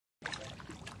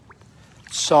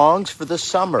Songs for the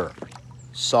Summer,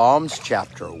 Psalms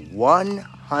chapter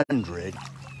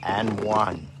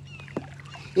 101.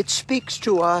 It speaks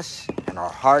to us and our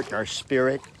heart and our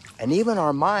spirit and even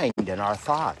our mind and our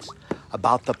thoughts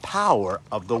about the power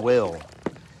of the will.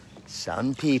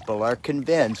 Some people are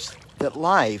convinced that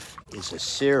life is a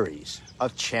series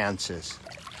of chances.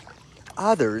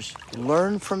 Others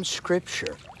learn from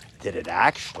Scripture that it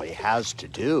actually has to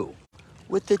do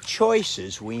with the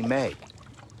choices we make.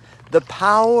 The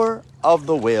power of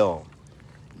the will.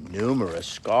 Numerous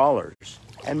scholars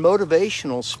and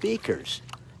motivational speakers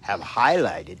have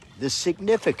highlighted the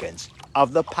significance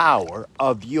of the power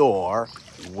of your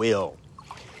will.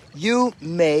 You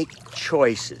make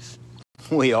choices.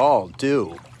 We all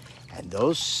do. And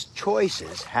those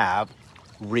choices have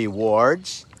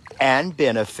rewards and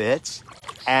benefits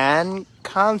and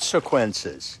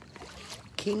consequences.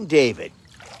 King David,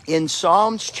 in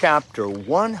Psalms chapter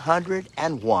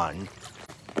 101,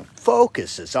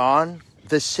 focuses on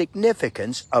the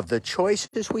significance of the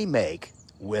choices we make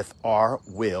with our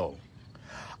will.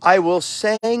 I will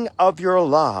sing of your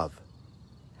love.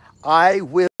 I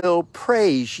will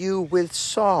praise you with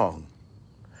song.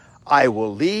 I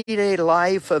will lead a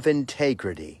life of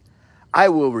integrity. I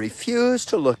will refuse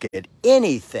to look at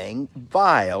anything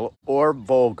vile or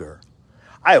vulgar.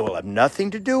 I will have nothing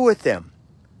to do with them.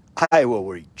 I will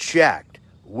reject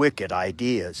wicked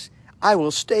ideas. I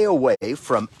will stay away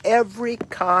from every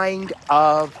kind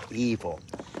of evil.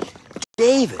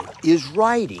 David is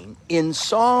writing in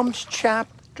Psalms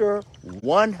chapter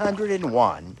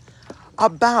 101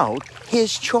 about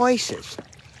his choices.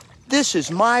 This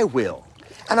is my will,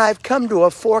 and I've come to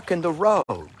a fork in the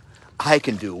road. I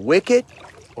can do wicked,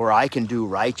 or I can do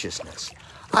righteousness.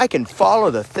 I can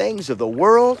follow the things of the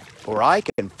world, or I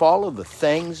can follow the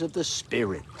things of the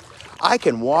Spirit. I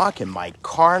can walk in my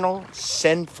carnal,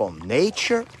 sinful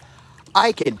nature.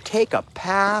 I can take a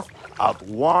path of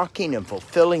walking and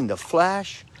fulfilling the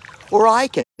flesh, or I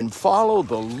can follow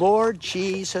the Lord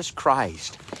Jesus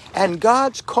Christ and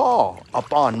God's call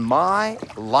upon my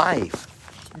life.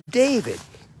 David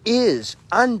is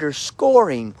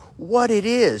underscoring what it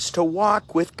is to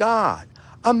walk with God,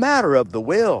 a matter of the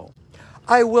will.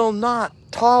 I will not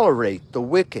tolerate the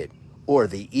wicked or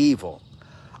the evil.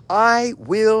 I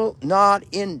will not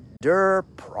endure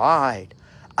pride.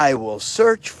 I will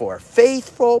search for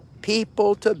faithful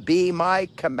people to be my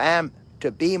companions.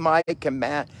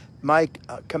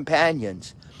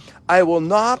 I will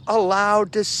not allow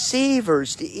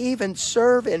deceivers to even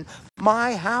serve in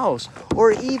my house,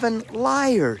 or even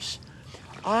liars.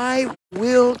 I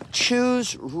will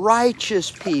choose righteous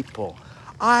people.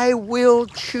 I will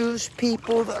choose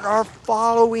people that are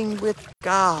following with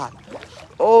God.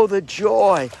 Oh, the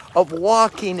joy of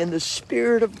walking in the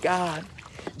Spirit of God.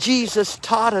 Jesus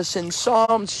taught us in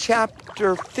Psalms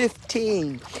chapter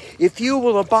 15, if you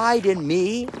will abide in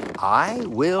me, I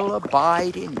will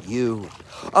abide in you.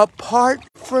 Apart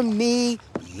from me,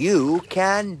 you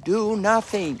can do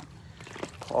nothing.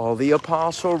 Paul the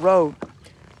Apostle wrote,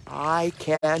 I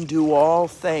can do all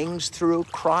things through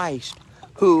Christ,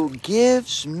 who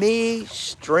gives me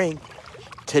strength.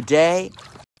 Today,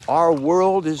 our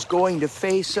world is going to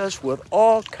face us with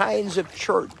all kinds of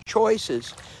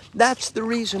choices. That's the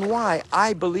reason why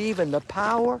I believe in the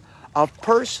power of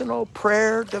personal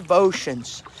prayer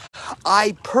devotions.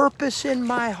 I purpose in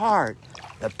my heart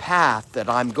the path that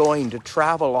I'm going to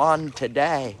travel on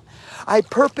today. I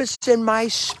purpose in my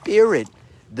spirit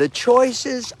the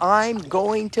choices I'm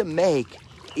going to make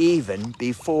even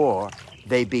before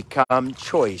they become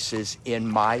choices in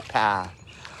my path.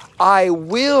 I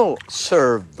will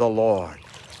serve the Lord,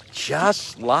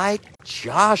 just like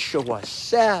Joshua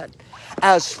said,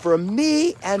 as for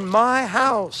me and my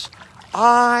house,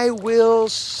 I will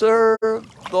serve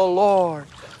the Lord.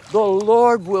 The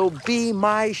Lord will be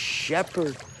my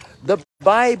shepherd. The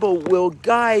Bible will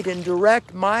guide and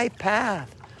direct my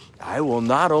path. I will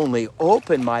not only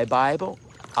open my Bible,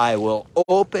 I will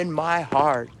open my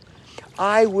heart.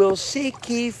 I will seek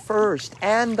ye first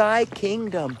and thy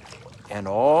kingdom, and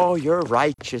all your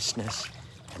righteousness,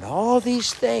 and all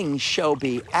these things shall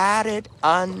be added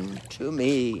unto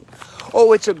me.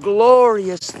 Oh, it's a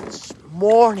glorious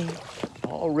morning.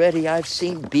 Already I've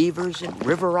seen beavers and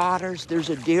river otters. There's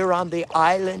a deer on the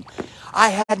island.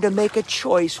 I had to make a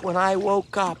choice when I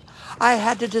woke up. I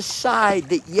had to decide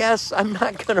that, yes, I'm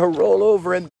not going to roll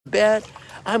over in bed.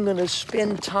 I'm going to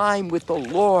spend time with the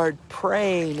Lord,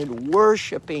 praying and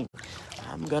worshiping.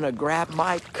 I'm going to grab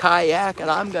my kayak and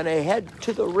I'm going to head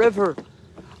to the river.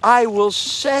 I will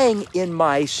sing in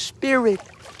my spirit.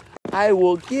 I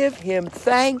will give him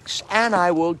thanks and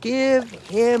I will give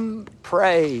him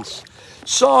praise.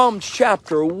 Psalms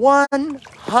chapter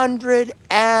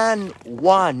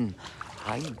 101.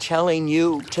 I'm telling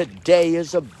you, today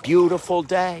is a beautiful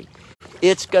day.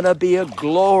 It's going to be a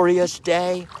glorious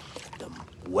day. The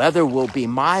weather will be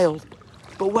mild,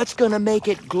 but what's going to make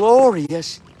it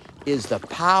glorious is the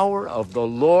power of the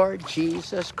Lord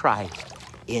Jesus Christ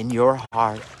in your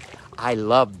heart. I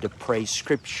love to pray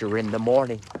scripture in the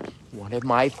morning. One of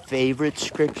my favorite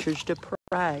scriptures to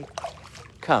pray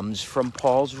comes from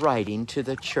Paul's writing to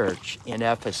the church in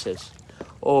Ephesus.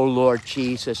 Oh Lord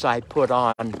Jesus, I put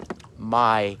on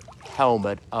my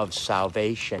helmet of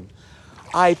salvation.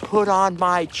 I put on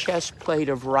my chest plate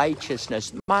of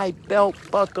righteousness, my belt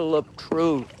buckle of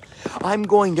truth. I'm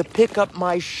going to pick up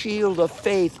my shield of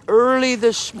faith early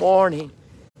this morning,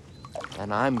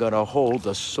 and I'm going to hold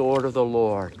the sword of the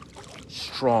Lord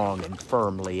strong and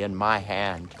firmly in my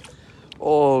hand.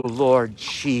 Oh, Lord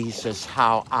Jesus,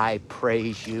 how I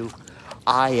praise you.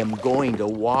 I am going to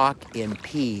walk in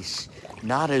peace,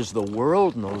 not as the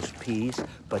world knows peace,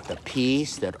 but the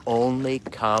peace that only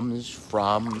comes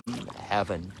from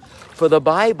heaven. For the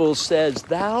Bible says,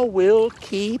 thou wilt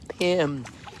keep him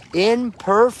in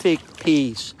perfect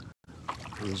peace,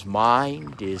 whose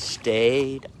mind is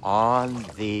stayed on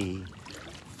thee.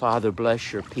 Father,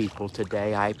 bless your people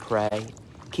today, I pray.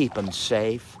 Keep them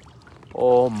safe.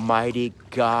 Almighty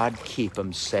God, keep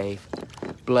them safe.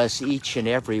 Bless each and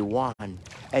every one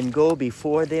and go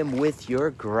before them with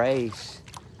your grace.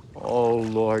 Oh,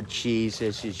 Lord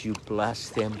Jesus, as you bless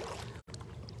them,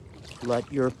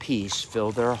 let your peace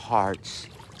fill their hearts,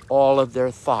 all of their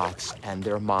thoughts and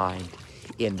their mind.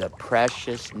 In the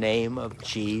precious name of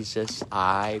Jesus,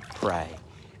 I pray.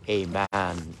 Amen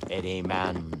and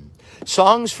amen.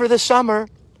 Songs for the summer.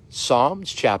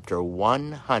 Psalms chapter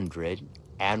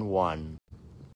 101.